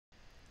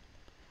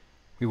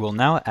We will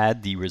now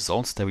add the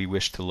results that we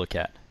wish to look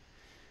at.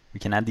 We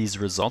can add these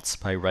results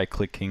by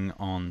right-clicking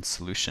on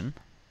Solution,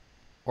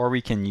 or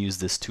we can use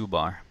this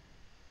toolbar.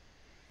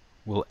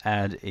 We'll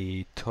add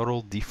a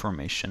total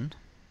deformation,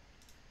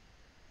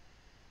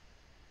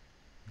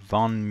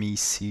 von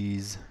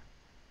Mises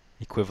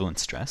equivalent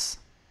stress,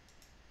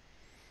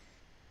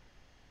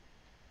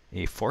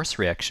 a force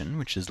reaction,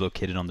 which is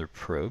located under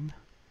probe,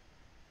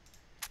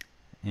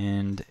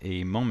 and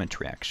a moment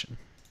reaction.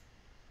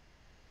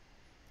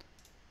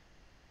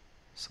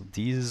 So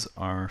these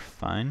are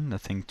fine,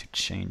 nothing to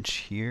change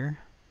here.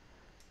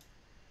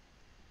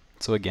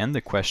 So again,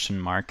 the question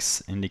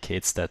marks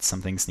indicates that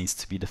something needs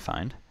to be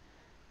defined.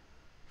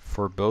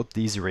 For both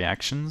these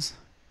reactions,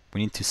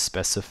 we need to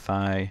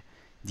specify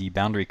the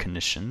boundary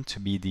condition to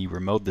be the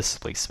remote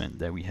displacement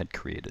that we had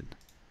created.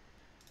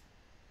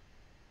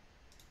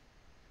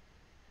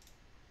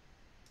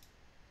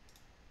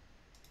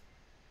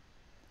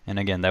 And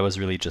again, that was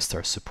really just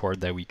our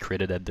support that we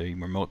created at the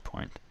remote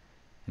point,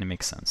 and it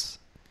makes sense.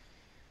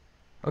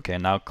 Okay,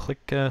 now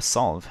click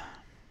Solve.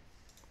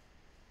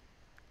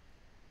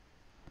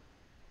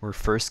 We're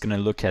first going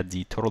to look at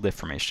the total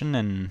deformation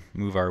and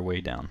move our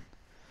way down.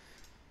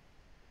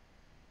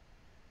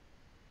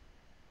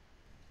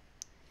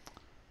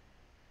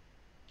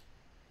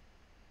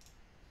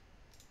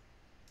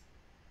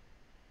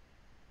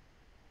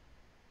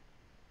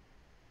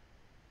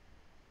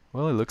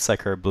 Well, it looks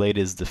like our blade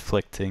is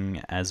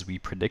deflecting as we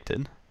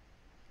predicted,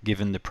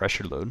 given the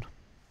pressure load.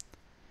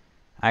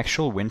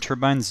 Actual wind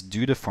turbines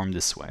do deform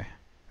this way,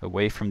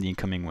 away from the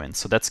incoming wind,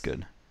 so that's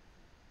good.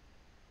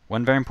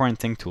 One very important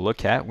thing to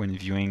look at when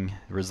viewing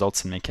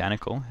results in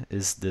mechanical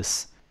is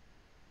this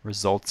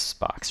results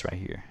box right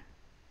here.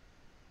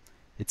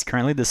 It's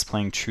currently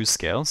displaying true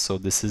scale, so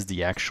this is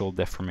the actual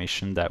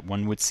deformation that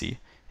one would see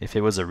if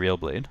it was a real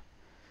blade.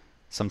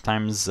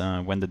 Sometimes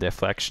when the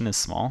deflection is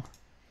small,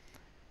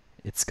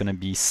 it's going to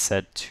be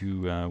set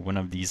to one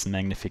of these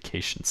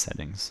magnification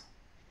settings.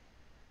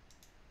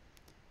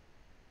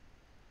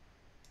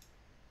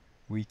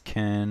 We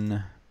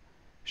can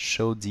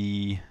show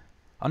the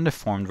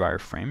undeformed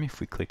wireframe if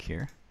we click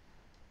here.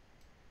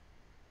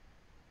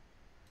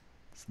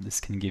 So this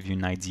can give you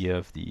an idea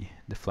of the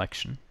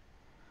deflection.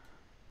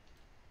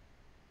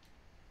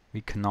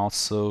 We can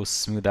also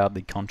smooth out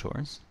the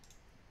contours.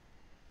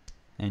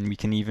 And we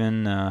can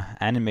even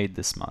animate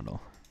this model.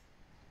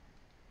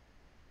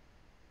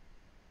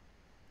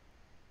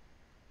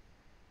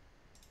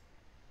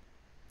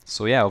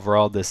 So yeah,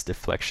 overall this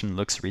deflection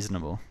looks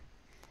reasonable.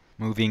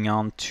 Moving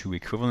on to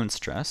equivalent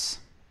stress.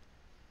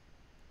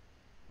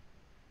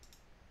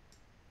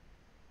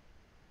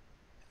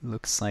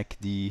 Looks like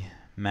the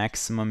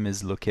maximum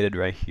is located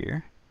right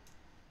here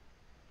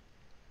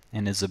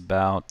and is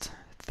about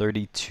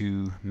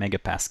 32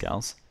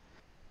 megapascals.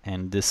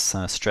 And this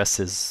stress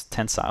is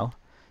tensile,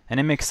 and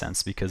it makes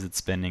sense because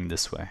it's bending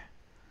this way.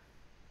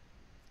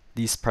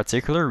 These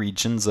particular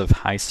regions of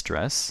high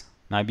stress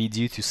might be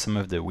due to some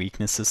of the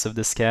weaknesses of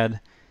this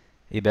CAD.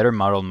 A better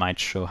model might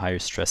show higher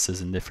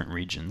stresses in different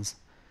regions.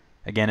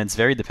 Again, it's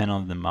very dependent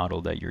on the model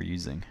that you're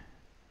using.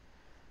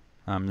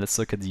 Let's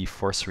look at the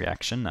force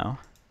reaction now.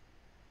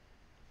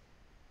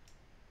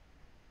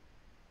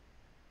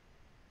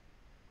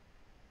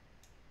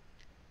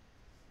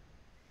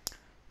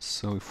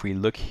 So if we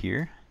look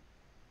here,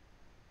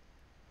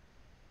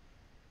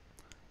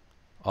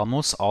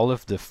 almost all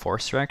of the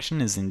force reaction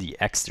is in the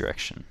x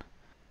direction.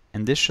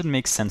 And this should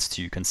make sense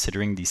to you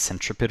considering the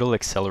centripetal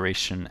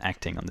acceleration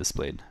acting on this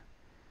blade.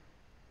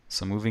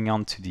 So moving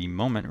on to the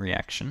moment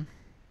reaction.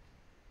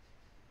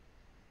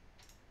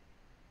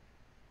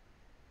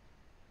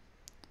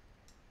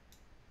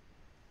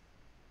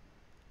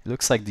 It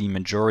looks like the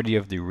majority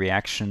of the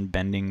reaction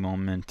bending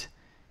moment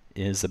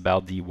is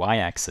about the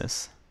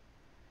y-axis.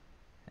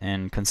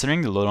 And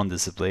considering the load on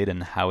this blade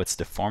and how it's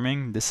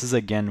deforming, this is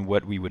again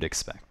what we would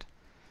expect.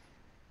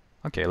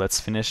 Okay, let's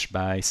finish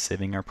by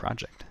saving our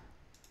project.